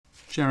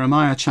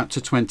Jeremiah chapter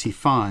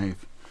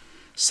 25.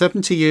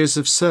 70 years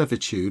of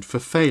servitude for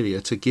failure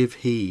to give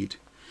heed.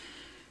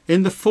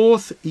 In the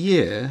 4th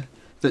year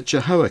that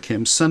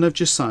Jehoiakim son of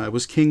Josiah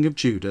was king of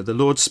Judah, the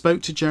Lord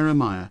spoke to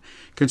Jeremiah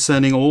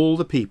concerning all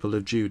the people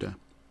of Judah.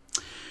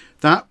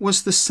 That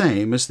was the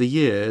same as the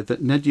year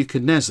that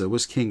Nebuchadnezzar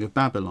was king of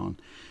Babylon.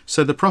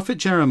 So the prophet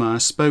Jeremiah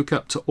spoke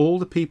up to all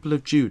the people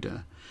of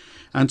Judah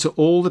and to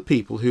all the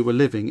people who were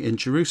living in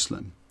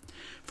Jerusalem.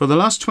 For the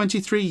last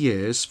 23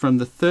 years, from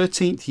the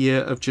 13th year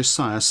of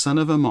Josiah son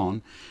of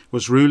Ammon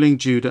was ruling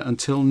Judah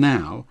until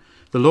now,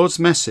 the Lord's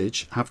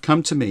message have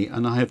come to me,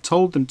 and I have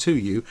told them to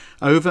you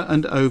over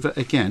and over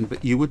again,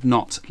 but you would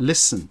not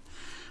listen.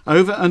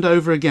 Over and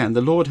over again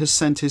the Lord has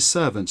sent his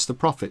servants, the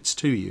prophets,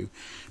 to you,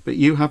 but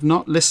you have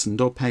not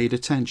listened or paid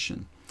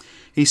attention.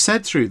 He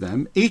said through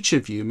them, each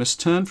of you must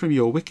turn from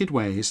your wicked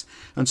ways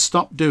and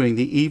stop doing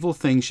the evil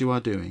things you are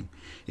doing.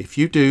 If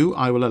you do,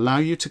 I will allow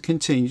you to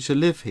continue to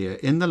live here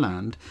in the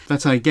land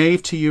that I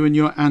gave to you and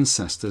your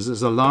ancestors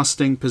as a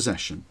lasting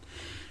possession.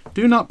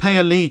 Do not pay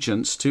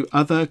allegiance to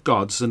other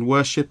gods and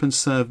worship and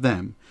serve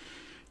them.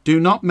 Do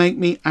not make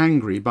me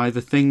angry by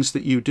the things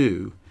that you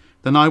do,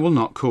 then I will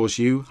not cause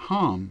you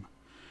harm.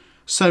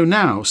 So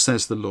now,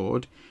 says the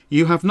Lord,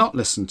 you have not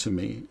listened to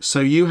me, so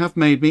you have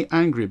made me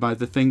angry by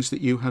the things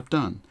that you have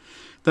done.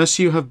 Thus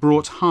you have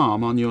brought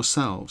harm on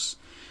yourselves.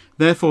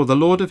 Therefore the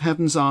Lord of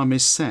heaven's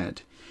armies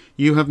said,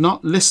 you have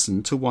not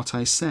listened to what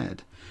I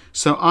said.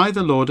 So I,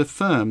 the Lord,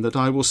 affirm that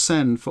I will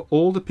send for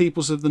all the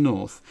peoples of the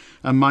north,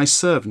 and my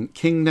servant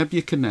King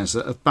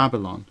Nebuchadnezzar of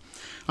Babylon.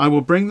 I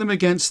will bring them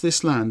against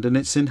this land and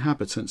its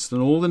inhabitants,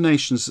 and all the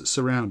nations that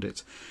surround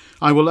it.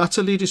 I will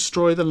utterly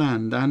destroy the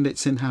land and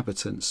its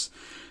inhabitants,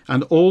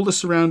 and all the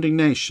surrounding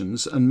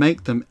nations, and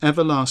make them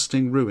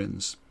everlasting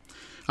ruins.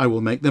 I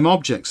will make them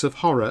objects of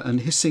horror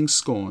and hissing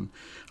scorn.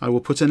 I will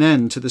put an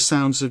end to the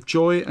sounds of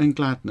joy and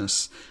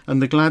gladness,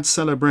 and the glad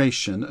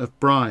celebration of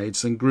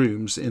brides and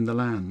grooms in the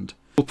land.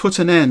 I will put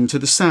an end to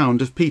the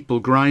sound of people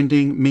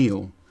grinding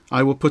meal.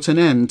 I will put an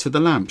end to the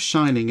lamps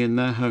shining in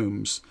their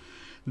homes.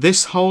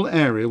 This whole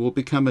area will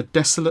become a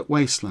desolate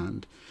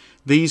wasteland.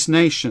 These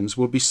nations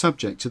will be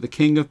subject to the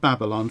king of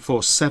Babylon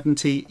for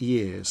 70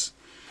 years.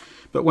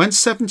 But when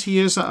 70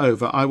 years are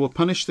over, I will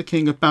punish the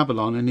king of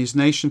Babylon and his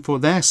nation for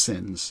their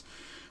sins.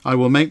 I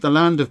will make the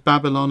land of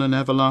Babylon an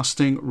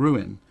everlasting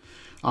ruin.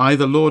 I,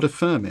 the Lord,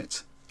 affirm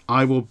it.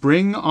 I will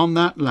bring on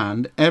that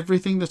land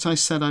everything that I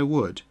said I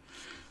would.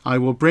 I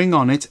will bring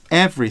on it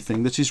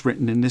everything that is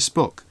written in this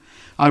book.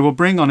 I will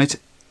bring on it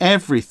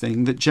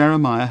everything that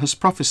Jeremiah has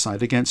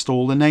prophesied against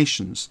all the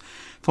nations.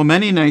 For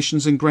many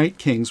nations and great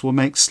kings will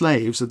make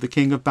slaves of the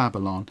king of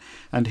Babylon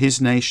and his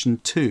nation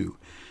too.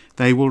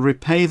 They will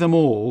repay them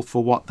all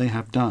for what they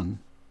have done.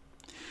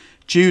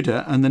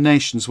 Judah and the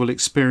nations will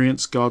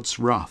experience God's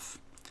wrath.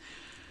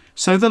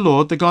 So the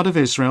Lord, the God of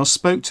Israel,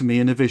 spoke to me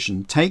in a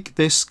vision. Take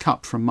this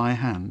cup from my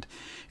hand.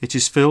 It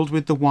is filled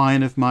with the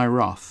wine of my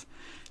wrath.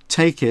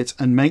 Take it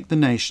and make the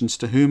nations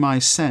to whom I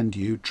send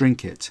you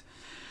drink it.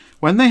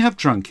 When they have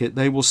drunk it,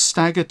 they will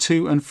stagger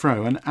to and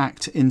fro and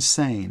act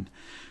insane,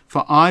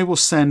 for I will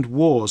send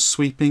wars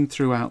sweeping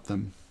throughout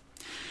them.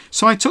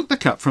 So I took the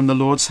cup from the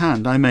Lord's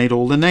hand. I made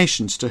all the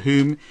nations to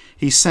whom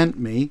he sent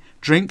me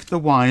drink the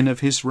wine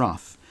of his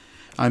wrath.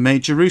 I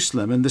made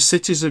Jerusalem and the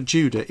cities of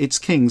Judah, its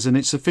kings and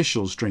its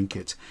officials, drink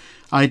it.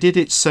 I did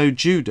it so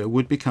Judah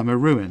would become a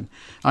ruin.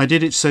 I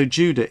did it so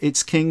Judah,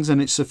 its kings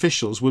and its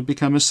officials, would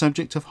become a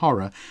subject of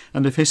horror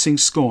and of hissing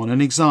scorn,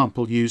 an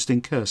example used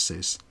in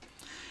curses.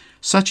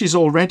 Such is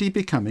already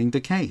becoming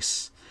the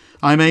case.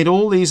 I made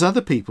all these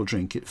other people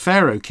drink it.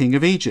 Pharaoh, king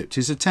of Egypt,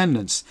 his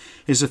attendants,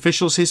 his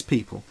officials, his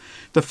people,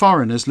 the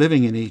foreigners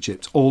living in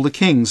Egypt, all the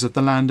kings of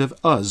the land of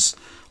Uz,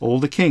 all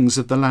the kings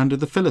of the land of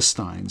the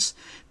Philistines,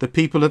 the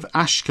people of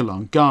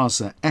Ashkelon,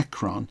 Gaza,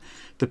 Ekron,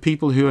 the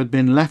people who had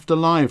been left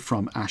alive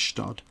from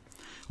Ashdod,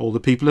 all the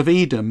people of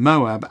Edom,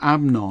 Moab,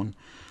 Ammon,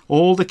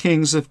 all the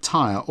kings of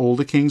Tyre, all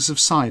the kings of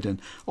Sidon,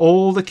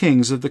 all the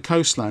kings of the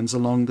coastlands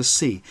along the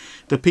sea,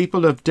 the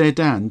people of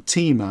Dedan,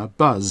 Tema,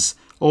 Buz,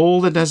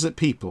 all the desert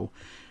people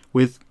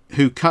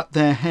who cut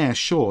their hair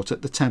short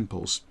at the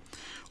temples,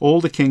 all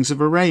the kings of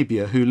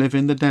Arabia who live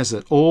in the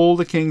desert, all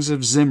the kings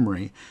of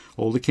Zimri,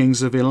 all the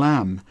kings of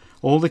Elam,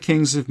 all the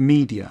kings of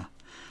Media,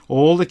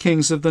 all the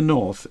kings of the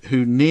north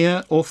who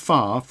near or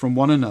far from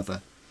one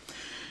another,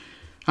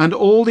 and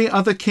all the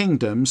other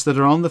kingdoms that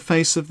are on the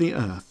face of the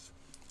earth.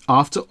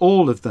 After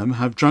all of them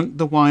have drunk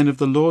the wine of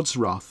the Lord's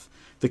wrath,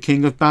 the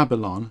king of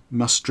Babylon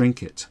must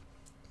drink it.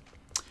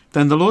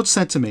 Then the Lord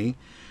said to me,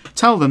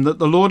 tell them that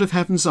the Lord of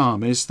heaven's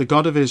armies, the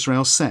God of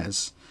Israel,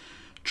 says,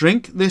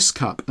 drink this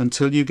cup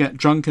until you get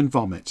drunk and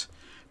vomit.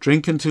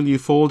 Drink until you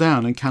fall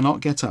down and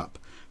cannot get up,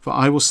 for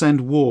I will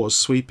send wars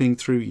sweeping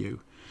through you.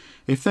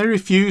 If they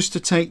refuse to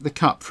take the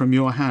cup from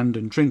your hand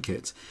and drink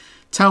it,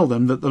 tell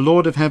them that the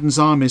Lord of heaven's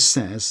armies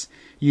says,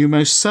 you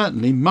most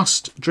certainly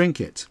must drink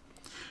it.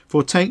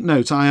 For take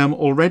note, I am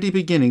already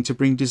beginning to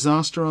bring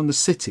disaster on the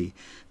city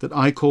that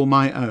I call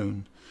my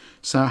own.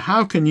 So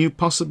how can you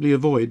possibly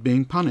avoid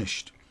being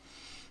punished?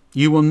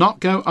 You will not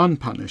go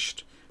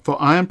unpunished,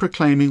 For I am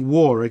proclaiming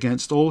war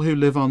against all who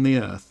live on the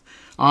earth.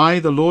 I,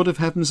 the Lord of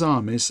heaven's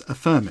armies,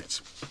 affirm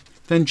it."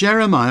 Then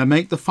Jeremiah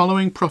made the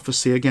following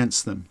prophecy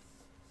against them.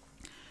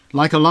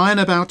 "Like a lion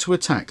about to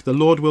attack, the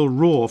Lord will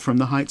roar from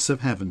the heights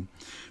of heaven.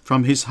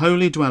 From his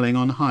holy dwelling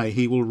on high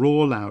he will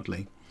roar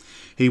loudly.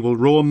 He will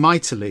roar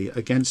mightily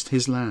against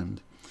his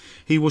land.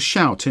 He will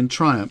shout in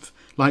triumph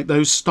like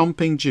those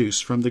stomping juice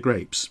from the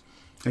grapes,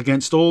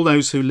 against all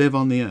those who live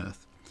on the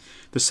earth.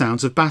 The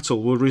sounds of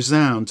battle will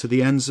resound to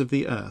the ends of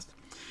the earth.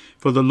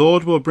 For the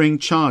Lord will bring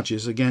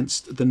charges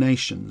against the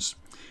nations.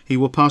 He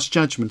will pass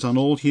judgment on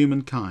all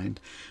humankind,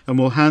 and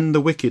will hand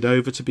the wicked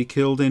over to be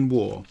killed in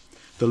war.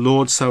 The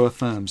Lord so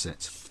affirms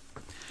it.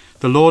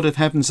 The Lord of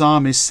heaven's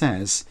armies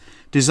says,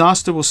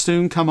 disaster will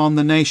soon come on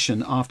the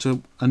nation after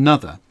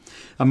another.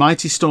 A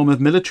mighty storm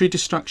of military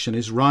destruction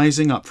is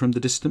rising up from the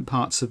distant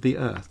parts of the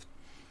earth.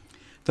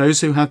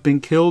 Those who have been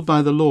killed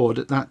by the Lord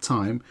at that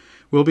time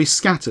will be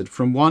scattered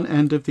from one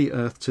end of the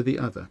earth to the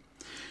other.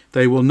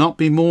 They will not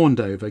be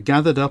mourned over,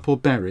 gathered up or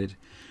buried.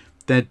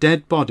 Their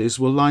dead bodies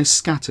will lie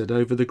scattered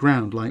over the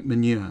ground like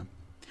manure.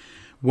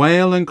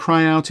 Wail and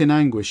cry out in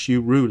anguish,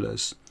 you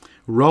rulers.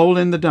 Roll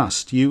in the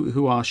dust, you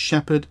who are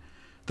shepherd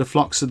the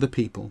flocks of the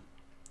people.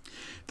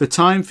 The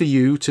time for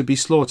you to be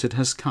slaughtered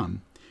has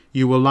come.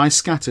 You will lie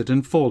scattered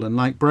and fallen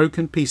like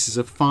broken pieces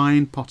of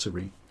fine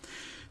pottery.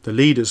 The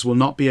leaders will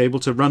not be able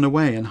to run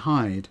away and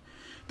hide.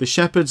 The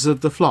shepherds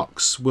of the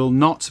flocks will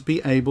not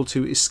be able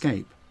to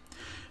escape.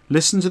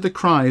 Listen to the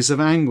cries of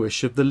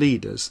anguish of the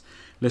leaders.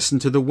 Listen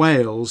to the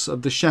wails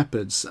of the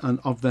shepherds and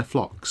of their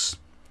flocks.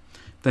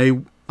 They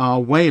are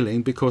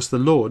wailing because the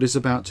Lord is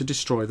about to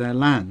destroy their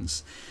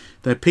lands.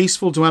 Their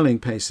peaceful dwelling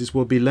places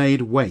will be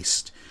laid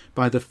waste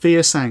by the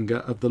fierce anger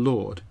of the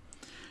Lord.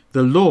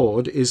 The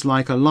Lord is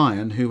like a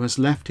lion who has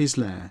left his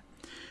lair.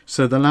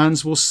 So the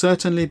lands will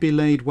certainly be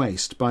laid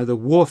waste by the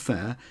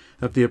warfare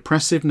of the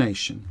oppressive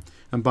nation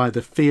and by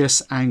the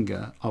fierce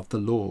anger of the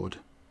Lord.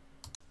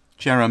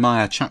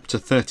 Jeremiah chapter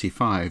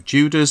 35.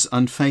 Judah's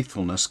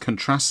unfaithfulness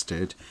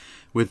contrasted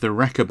with the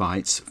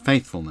Rechabites'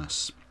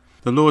 faithfulness.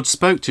 The Lord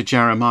spoke to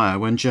Jeremiah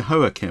when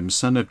Jehoiakim,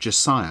 son of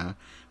Josiah,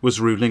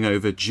 was ruling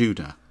over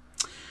Judah.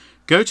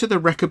 Go to the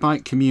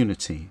Rechabite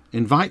community,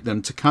 invite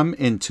them to come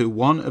into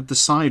one of the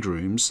side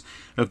rooms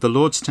of the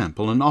Lord's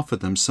temple and offer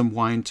them some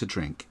wine to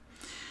drink.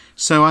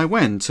 So I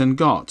went and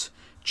got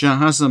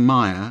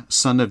Jahaziah,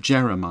 son of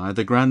Jeremiah,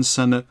 the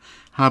grandson of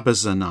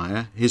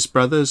Habazaniah, his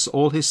brothers,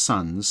 all his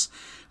sons,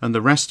 and the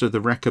rest of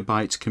the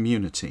Rechabite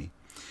community.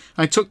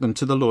 I took them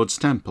to the Lord's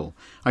temple.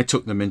 I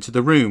took them into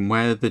the room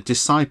where the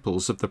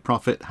disciples of the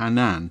prophet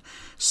Hanan,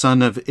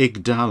 son of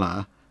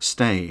Igdalah,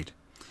 stayed.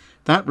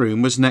 That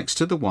room was next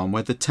to the one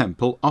where the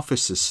temple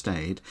officers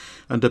stayed,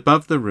 and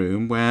above the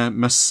room where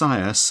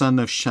Messiah, son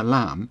of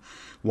Shalom,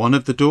 one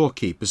of the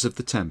doorkeepers of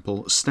the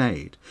temple,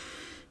 stayed.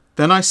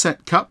 Then I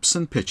set cups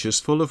and pitchers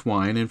full of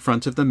wine in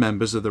front of the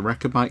members of the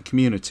Rechabite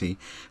community,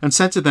 and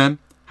said to them,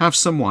 "Have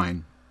some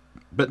wine."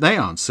 But they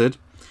answered,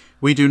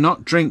 "We do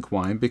not drink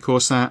wine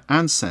because our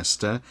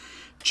ancestor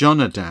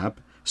Jonadab,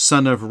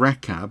 son of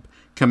Rechab,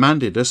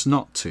 commanded us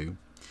not to.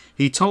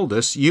 He told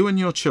us, 'You and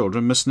your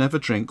children must never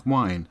drink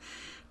wine.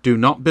 Do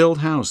not build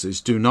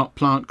houses, do not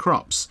plant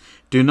crops,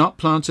 do not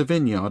plant a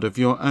vineyard of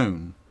your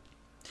own.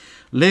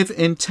 Live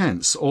in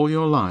tents all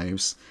your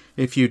lives.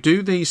 If you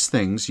do these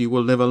things, you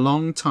will live a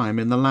long time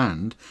in the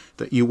land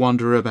that you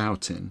wander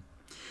about in.'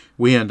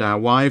 We and our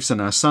wives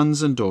and our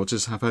sons and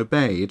daughters have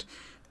obeyed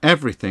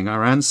everything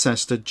our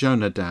ancestor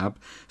Jonadab,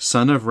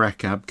 son of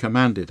Rechab,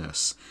 commanded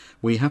us.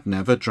 We have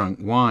never drunk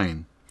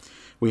wine.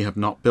 We have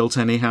not built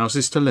any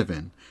houses to live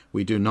in.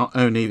 We do not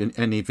own even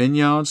any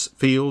vineyards,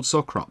 fields,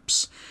 or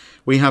crops.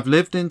 We have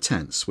lived in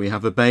tents. We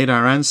have obeyed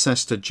our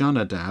ancestor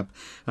Jonadab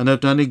and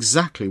have done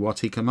exactly what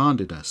he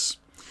commanded us.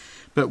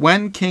 But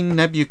when King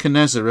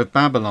Nebuchadnezzar of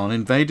Babylon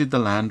invaded the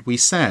land, we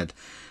said,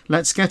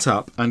 'Let's get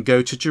up and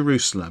go to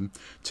Jerusalem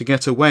to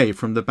get away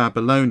from the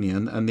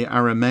Babylonian and the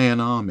Aramean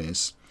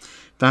armies.'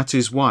 That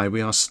is why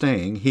we are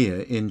staying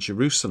here in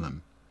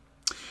Jerusalem."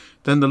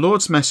 Then the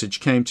Lord's message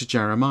came to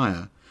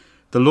Jeremiah.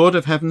 The Lord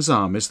of heaven's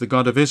armies, the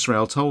God of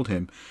Israel, told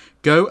him,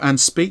 "Go and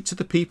speak to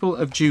the people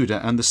of Judah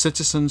and the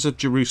citizens of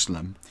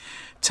Jerusalem.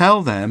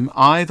 Tell them,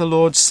 I, the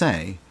Lord,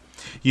 say,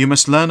 you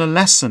must learn a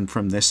lesson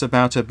from this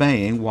about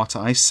obeying what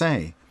I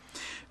say.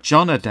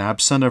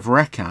 Jonadab, son of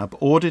Rechab,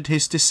 ordered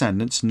his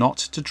descendants not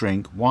to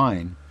drink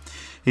wine.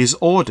 His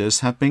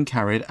orders have been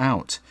carried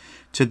out.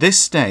 To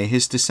this day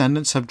his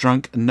descendants have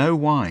drunk no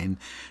wine,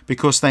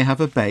 because they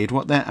have obeyed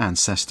what their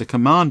ancestor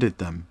commanded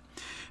them.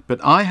 But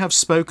I have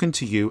spoken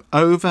to you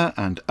over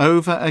and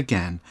over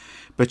again,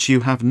 but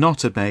you have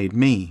not obeyed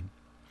me.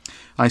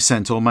 I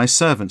sent all my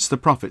servants, the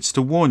prophets,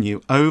 to warn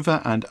you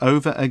over and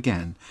over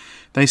again.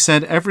 They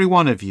said, every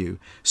one of you,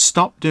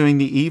 stop doing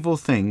the evil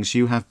things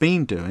you have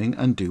been doing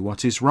and do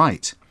what is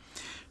right.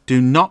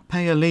 Do not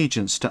pay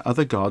allegiance to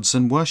other gods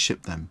and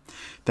worship them.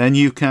 Then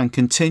you can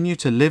continue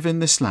to live in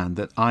this land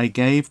that I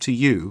gave to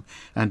you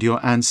and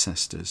your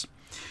ancestors.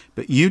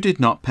 But you did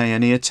not pay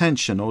any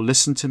attention or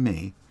listen to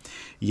me.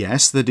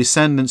 Yes, the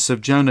descendants of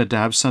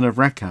Jonadab, son of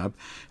Rechab,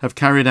 have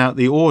carried out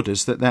the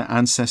orders that their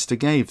ancestor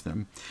gave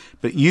them,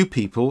 but you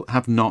people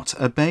have not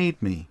obeyed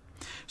me.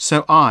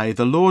 So I,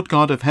 the Lord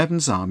God of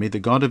heaven's army, the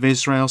God of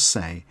Israel,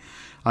 say,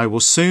 I will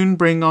soon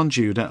bring on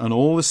Judah and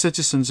all the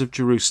citizens of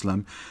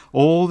Jerusalem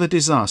all the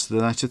disaster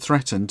that I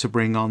threatened to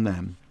bring on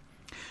them.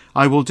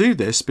 I will do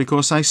this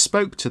because I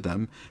spoke to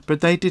them,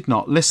 but they did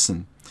not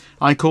listen.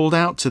 I called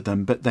out to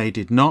them, but they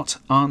did not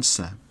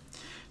answer.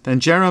 Then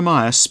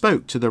Jeremiah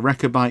spoke to the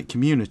Rechabite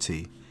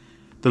community.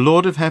 The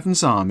Lord of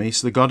heaven's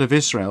armies, the God of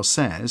Israel,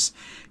 says,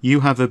 You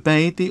have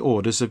obeyed the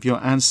orders of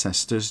your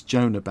ancestors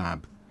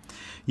Jonadab.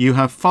 You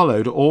have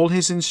followed all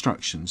his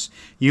instructions.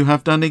 You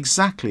have done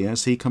exactly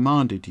as he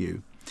commanded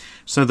you.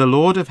 So the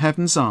Lord of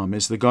heaven's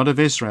armies, the God of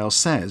Israel,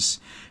 says,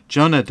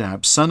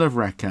 Jonadab, son of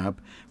Rechab,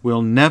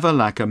 will never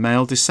lack a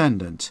male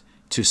descendant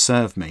to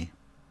serve me.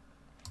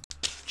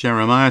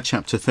 Jeremiah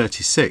chapter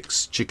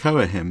 36.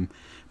 Jehoiakim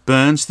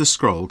burns the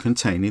scroll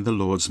containing the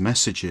Lord's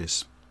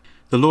messages.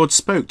 The Lord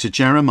spoke to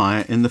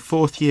Jeremiah in the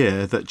 4th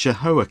year that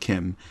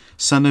Jehoiakim,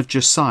 son of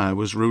Josiah,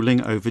 was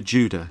ruling over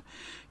Judah.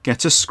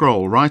 Get a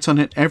scroll, write on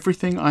it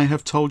everything I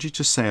have told you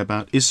to say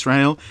about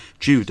Israel,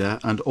 Judah,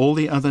 and all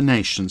the other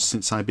nations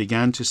since I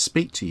began to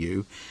speak to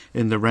you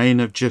in the reign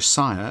of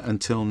Josiah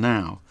until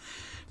now.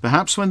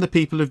 Perhaps when the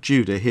people of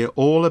Judah hear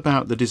all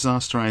about the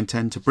disaster I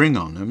intend to bring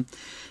on them,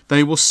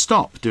 they will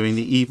stop doing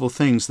the evil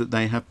things that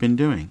they have been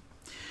doing.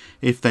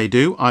 If they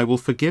do, I will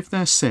forgive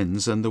their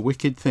sins and the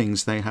wicked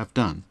things they have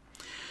done.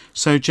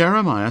 So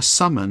Jeremiah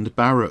summoned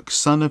Baruch,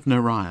 son of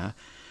Neriah.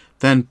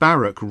 Then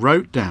Baruch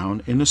wrote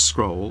down in a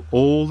scroll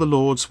all the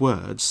Lord's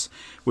words,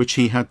 which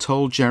he had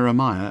told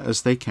Jeremiah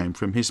as they came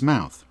from his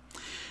mouth.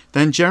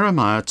 Then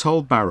Jeremiah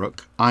told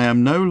Baruch, I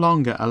am no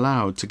longer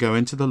allowed to go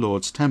into the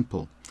Lord's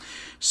temple.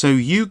 So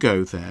you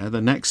go there the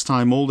next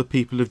time all the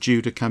people of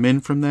Judah come in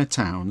from their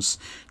towns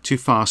to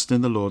fast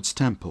in the Lord's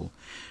temple.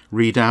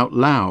 Read out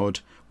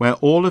loud, where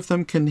all of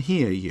them can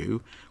hear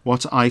you,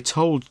 what I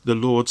told the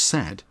Lord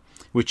said,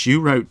 which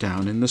you wrote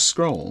down in the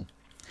scroll.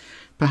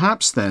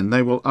 Perhaps then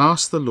they will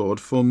ask the Lord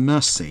for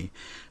mercy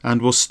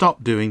and will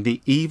stop doing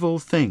the evil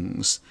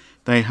things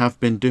they have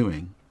been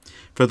doing.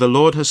 For the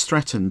Lord has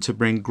threatened to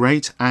bring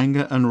great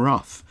anger and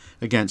wrath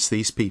against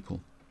these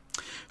people.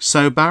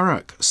 So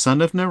Baruch,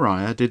 son of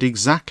Neriah, did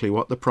exactly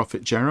what the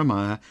prophet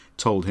Jeremiah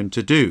told him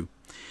to do.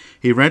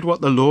 He read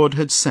what the Lord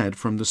had said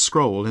from the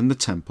scroll in the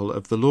temple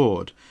of the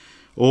Lord.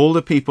 All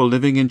the people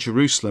living in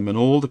Jerusalem and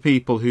all the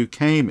people who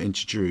came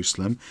into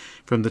Jerusalem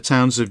from the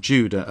towns of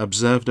Judah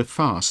observed a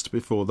fast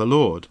before the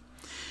Lord.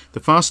 The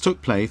fast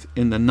took place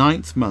in the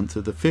 9th month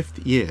of the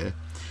 5th year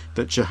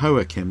that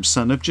Jehoiakim,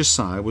 son of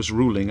Josiah, was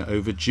ruling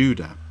over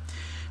Judah.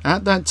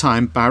 At that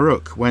time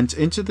Baruch went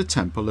into the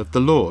temple of the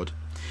Lord.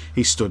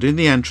 He stood in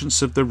the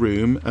entrance of the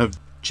room of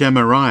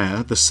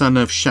Gemariah, the son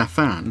of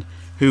Shaphan,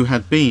 who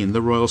had been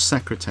the royal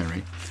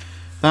secretary.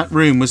 That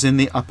room was in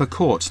the upper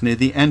court near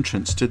the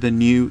entrance to the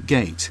new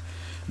gate.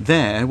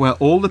 There, where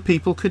all the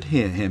people could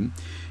hear him,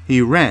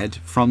 he read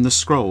from the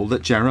scroll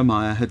that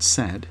Jeremiah had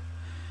said.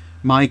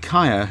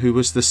 Micaiah, who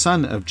was the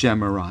son of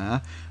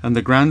Gemariah and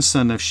the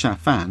grandson of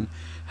Shaphan,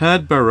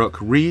 heard Baruch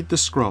read the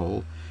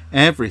scroll,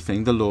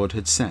 everything the Lord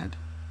had said.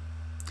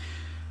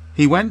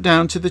 He went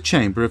down to the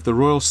chamber of the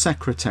royal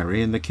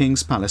secretary in the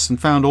king's palace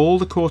and found all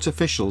the court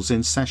officials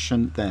in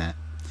session there.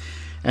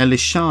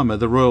 Elishama,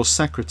 the royal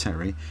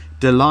secretary,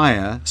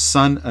 Delaiah,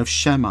 son of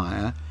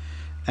Shemaiah,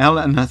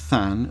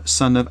 Elnathan,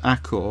 son of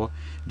Achor,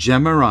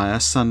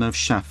 Gemariah, son of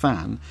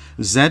Shaphan,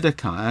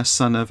 Zedekiah,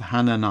 son of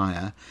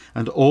Hananiah,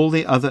 and all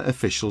the other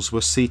officials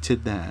were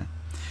seated there.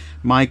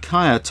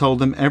 Micaiah told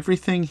them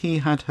everything he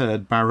had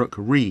heard Baruch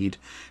read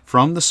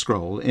from the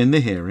scroll in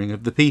the hearing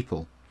of the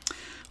people.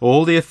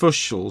 All the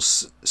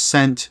officials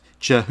sent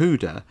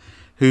Jehudah,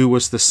 who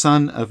was the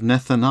son of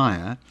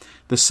Nethaniah,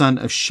 the son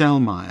of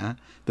Shelmiah,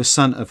 the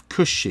son of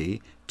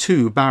Cushi,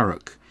 to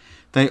Baruch.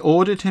 They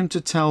ordered him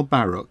to tell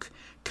Baruch,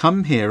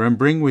 Come here and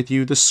bring with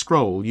you the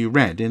scroll you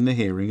read in the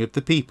hearing of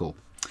the people.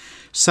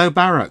 So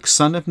Baruch,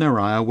 son of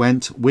Neriah,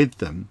 went with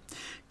them,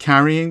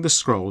 carrying the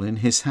scroll in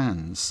his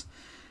hands.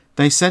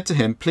 They said to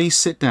him, Please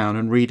sit down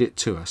and read it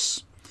to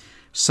us.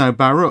 So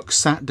Baruch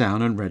sat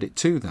down and read it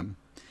to them.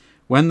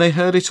 When they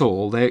heard it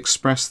all, they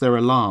expressed their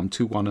alarm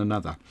to one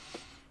another.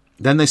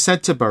 Then they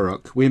said to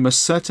Baruch, We must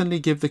certainly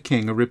give the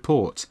king a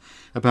report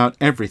about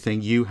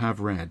everything you have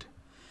read.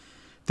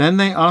 Then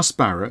they asked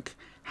Baruch,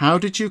 How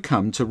did you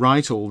come to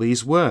write all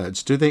these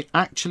words? Do they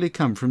actually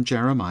come from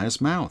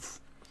Jeremiah's mouth?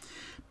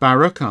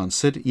 Baruch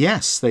answered,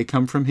 Yes, they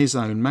come from his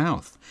own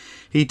mouth.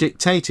 He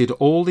dictated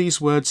all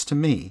these words to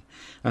me,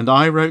 and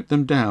I wrote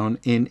them down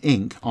in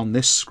ink on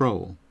this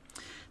scroll.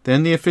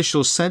 Then the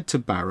officials said to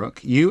Baruch,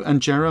 You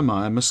and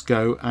Jeremiah must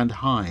go and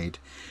hide.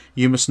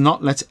 You must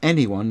not let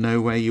anyone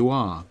know where you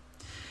are.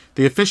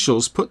 The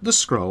officials put the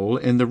scroll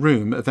in the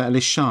room of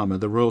Elishama,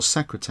 the royal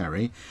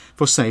secretary,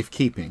 for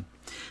safekeeping.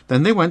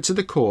 Then they went to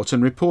the court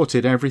and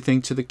reported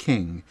everything to the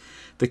king.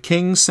 The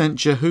king sent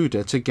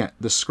Jehudah to get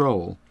the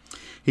scroll.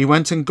 He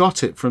went and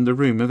got it from the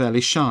room of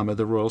Elishama,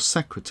 the royal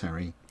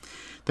secretary.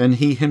 Then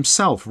he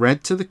himself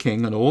read to the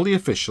king and all the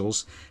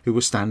officials who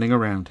were standing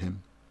around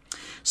him.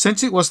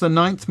 Since it was the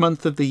 9th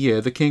month of the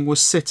year, the king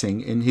was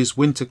sitting in his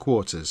winter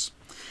quarters.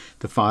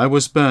 The fire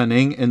was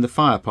burning in the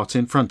firepot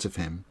in front of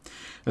him.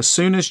 As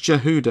soon as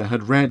Jehudah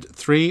had read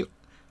 3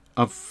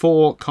 of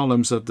 4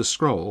 columns of the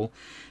scroll,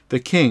 the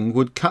king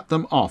would cut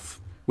them off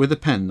with a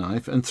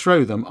penknife and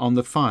throw them on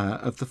the fire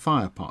of the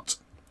firepot.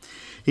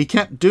 He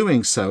kept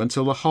doing so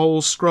until the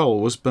whole scroll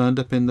was burned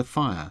up in the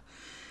fire.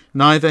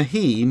 Neither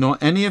he nor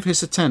any of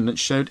his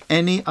attendants showed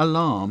any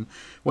alarm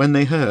when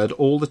they heard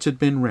all that had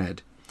been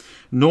read,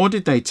 nor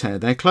did they tear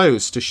their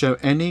clothes to show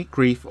any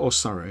grief or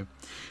sorrow.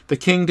 The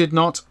king did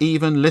not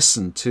even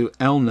listen to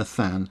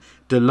Elnathan,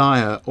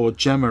 Delaiah, or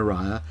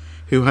Gemariah,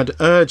 who had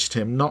urged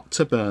him not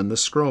to burn the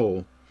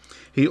scroll.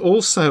 He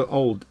also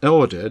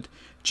ordered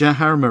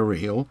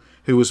Jeharmeel,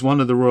 who was one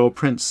of the royal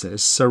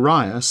princes,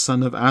 Seraiah,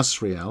 son of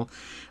Azriel,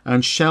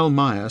 and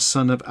Shelmiah,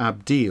 son of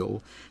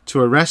Abdeel, to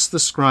arrest the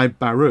scribe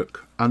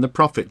Baruch and the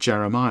prophet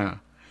Jeremiah.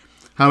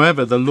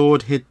 However, the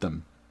Lord hid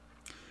them.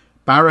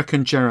 Baruch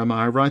and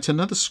Jeremiah write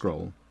another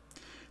scroll.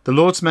 The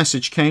Lord's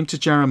message came to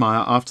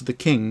Jeremiah after the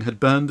king had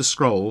burned the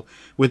scroll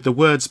with the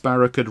words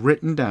Baruch had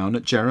written down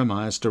at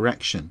Jeremiah's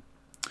direction.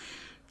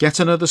 Get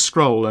another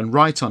scroll and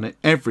write on it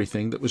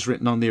everything that was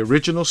written on the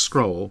original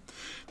scroll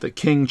that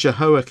King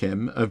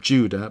Jehoiakim of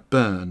Judah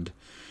burned.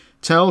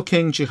 Tell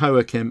King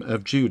Jehoiakim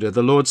of Judah,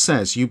 the Lord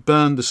says, you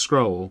burned the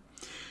scroll.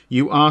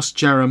 You asked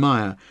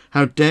Jeremiah,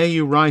 how dare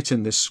you write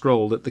in this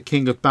scroll that the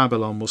king of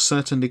Babylon will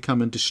certainly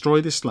come and destroy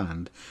this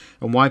land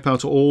and wipe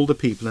out all the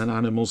people and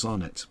animals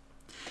on it?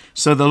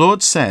 So the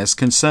Lord says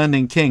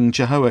concerning King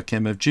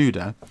Jehoiakim of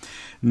Judah,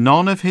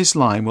 none of his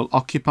line will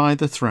occupy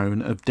the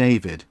throne of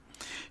David.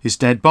 His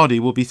dead body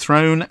will be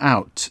thrown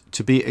out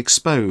to be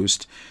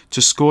exposed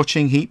to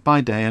scorching heat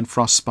by day and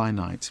frost by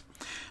night.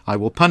 I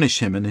will punish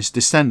him and his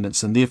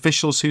descendants and the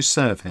officials who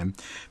serve him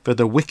for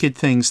the wicked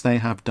things they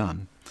have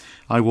done.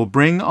 I will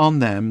bring on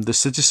them, the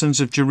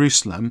citizens of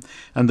Jerusalem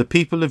and the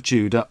people of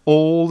Judah,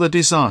 all the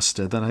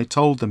disaster that I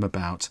told them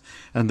about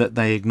and that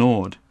they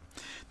ignored.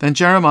 Then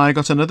Jeremiah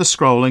got another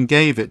scroll and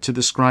gave it to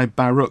the scribe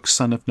Baruch,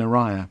 son of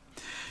Neriah.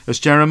 As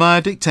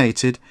Jeremiah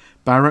dictated,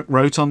 Baruch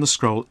wrote on the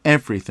scroll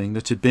everything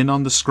that had been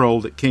on the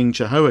scroll that King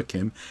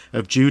Jehoiakim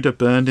of Judah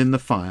burned in the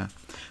fire.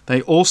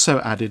 They also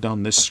added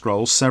on this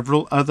scroll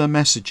several other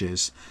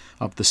messages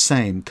of the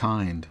same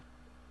kind.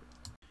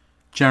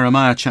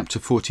 Jeremiah chapter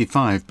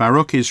 45.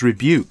 Baruch is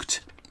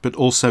rebuked, but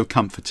also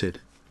comforted.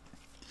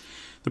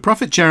 The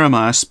prophet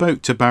Jeremiah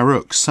spoke to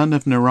Baruch, son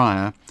of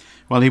Neriah,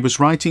 while he was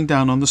writing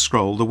down on the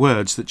scroll the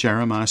words that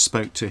Jeremiah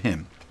spoke to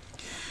him.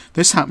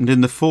 This happened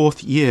in the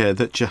 4th year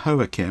that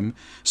Jehoiakim,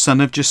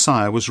 son of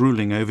Josiah, was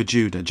ruling over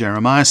Judah.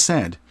 Jeremiah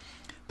said,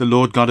 The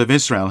Lord God of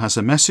Israel has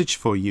a message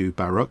for you,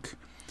 Baruch.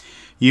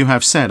 You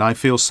have said, I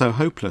feel so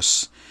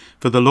hopeless,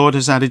 for the Lord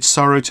has added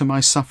sorrow to my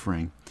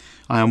suffering.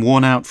 I am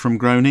worn out from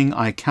groaning,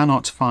 I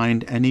cannot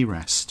find any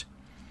rest.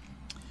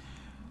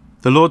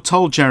 The Lord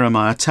told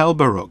Jeremiah, Tell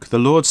Baruch, the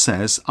Lord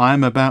says, I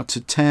am about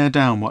to tear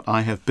down what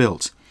I have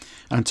built,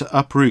 and to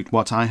uproot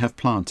what I have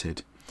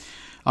planted.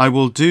 I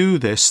will do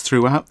this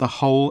throughout the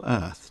whole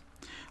earth.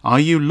 Are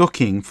you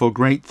looking for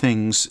great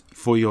things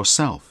for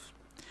yourself?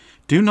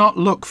 Do not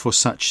look for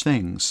such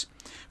things,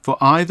 for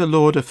I, the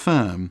Lord,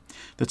 affirm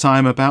that I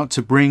am about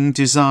to bring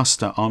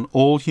disaster on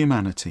all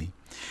humanity,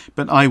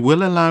 but I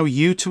will allow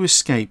you to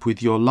escape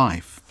with your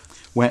life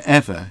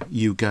wherever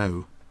you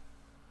go.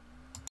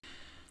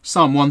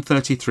 Psalm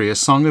 133, a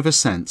Song of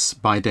Ascents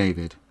by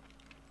David.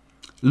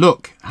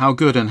 Look how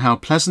good and how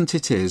pleasant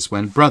it is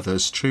when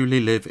brothers truly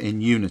live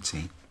in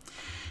unity.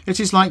 It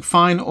is like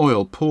fine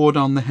oil poured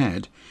on the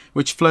head,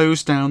 which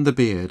flows down the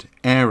beard,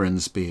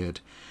 Aaron's beard,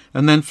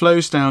 and then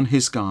flows down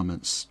his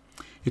garments.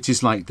 It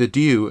is like the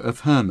dew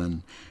of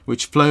Hermon,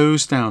 which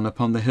flows down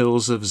upon the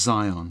hills of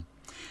Zion.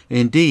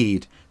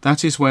 Indeed,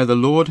 that is where the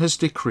Lord has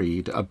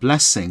decreed a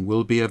blessing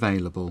will be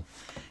available,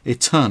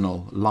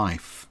 eternal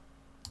life.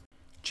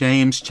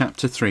 James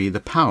chapter 3, the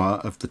power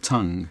of the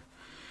tongue.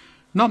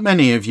 Not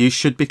many of you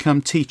should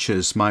become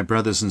teachers, my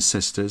brothers and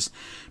sisters,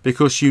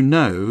 because you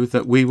know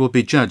that we will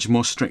be judged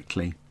more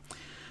strictly.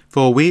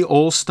 For we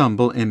all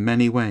stumble in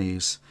many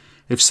ways.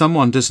 If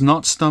someone does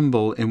not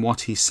stumble in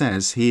what he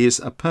says, he is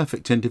a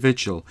perfect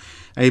individual,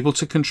 able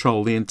to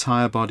control the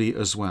entire body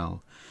as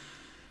well.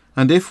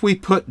 And if we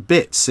put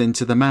bits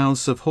into the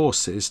mouths of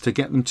horses to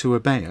get them to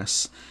obey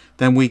us,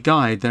 then we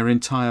guide their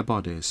entire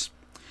bodies.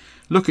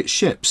 Look at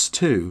ships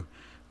too.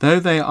 Though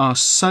they are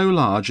so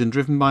large and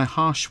driven by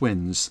harsh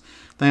winds,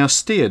 they are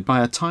steered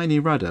by a tiny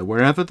rudder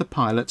wherever the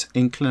pilot's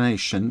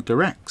inclination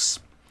directs.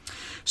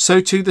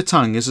 So too the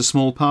tongue is a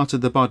small part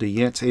of the body,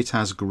 yet it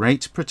has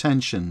great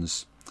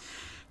pretensions.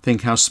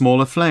 Think how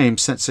small a flame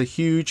sets a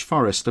huge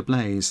forest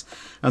ablaze,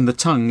 and the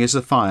tongue is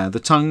a fire. The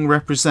tongue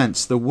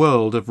represents the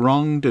world of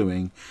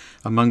wrongdoing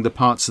among the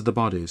parts of the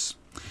bodies.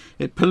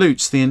 It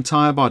pollutes the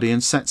entire body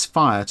and sets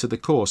fire to the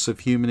course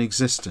of human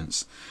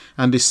existence,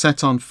 and is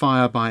set on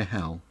fire by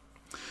hell.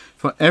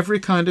 For every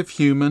kind of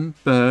human,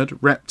 bird,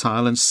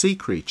 reptile, and sea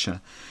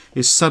creature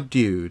is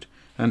subdued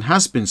and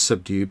has been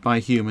subdued by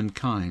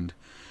humankind.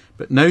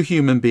 But no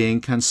human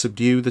being can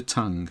subdue the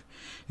tongue.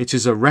 It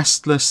is a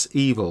restless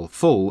evil,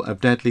 full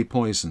of deadly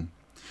poison.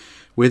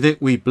 With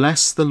it we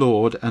bless the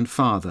Lord and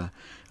Father,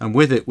 and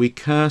with it we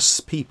curse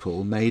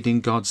people made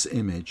in God's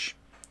image.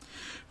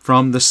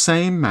 From the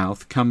same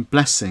mouth come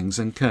blessings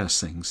and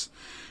cursings.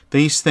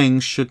 These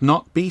things should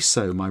not be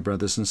so, my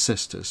brothers and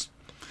sisters.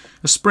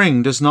 A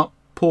spring does not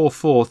pour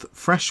forth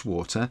fresh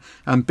water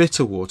and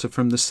bitter water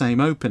from the same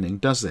opening,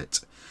 does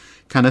it?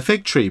 Can a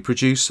fig tree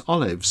produce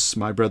olives,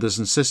 my brothers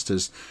and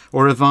sisters,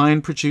 or a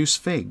vine produce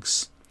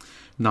figs?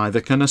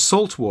 Neither can a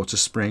saltwater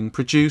spring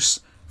produce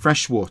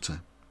fresh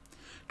water.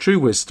 True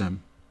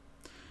wisdom.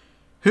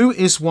 Who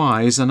is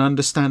wise and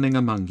understanding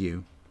among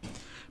you?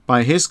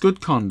 By his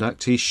good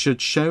conduct he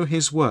should show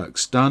his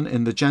works done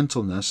in the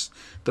gentleness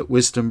that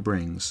wisdom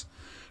brings.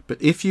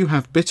 But if you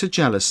have bitter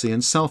jealousy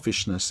and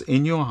selfishness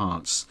in your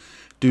hearts,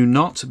 do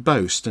not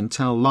boast and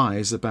tell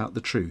lies about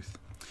the truth.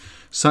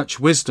 Such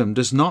wisdom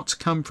does not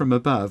come from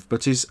above,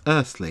 but is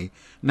earthly,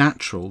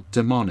 natural,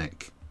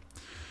 demonic.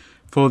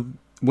 For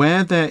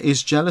where there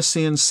is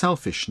jealousy and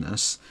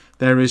selfishness,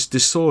 there is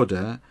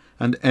disorder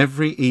and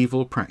every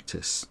evil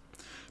practice.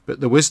 But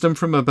the wisdom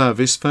from above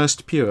is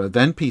first pure,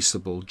 then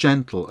peaceable,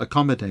 gentle,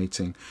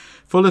 accommodating,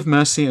 full of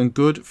mercy and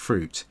good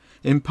fruit,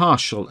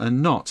 impartial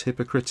and not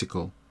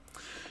hypocritical.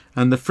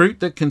 And the fruit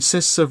that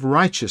consists of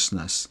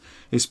righteousness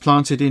is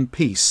planted in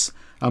peace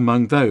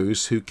among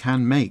those who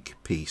can make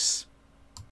peace.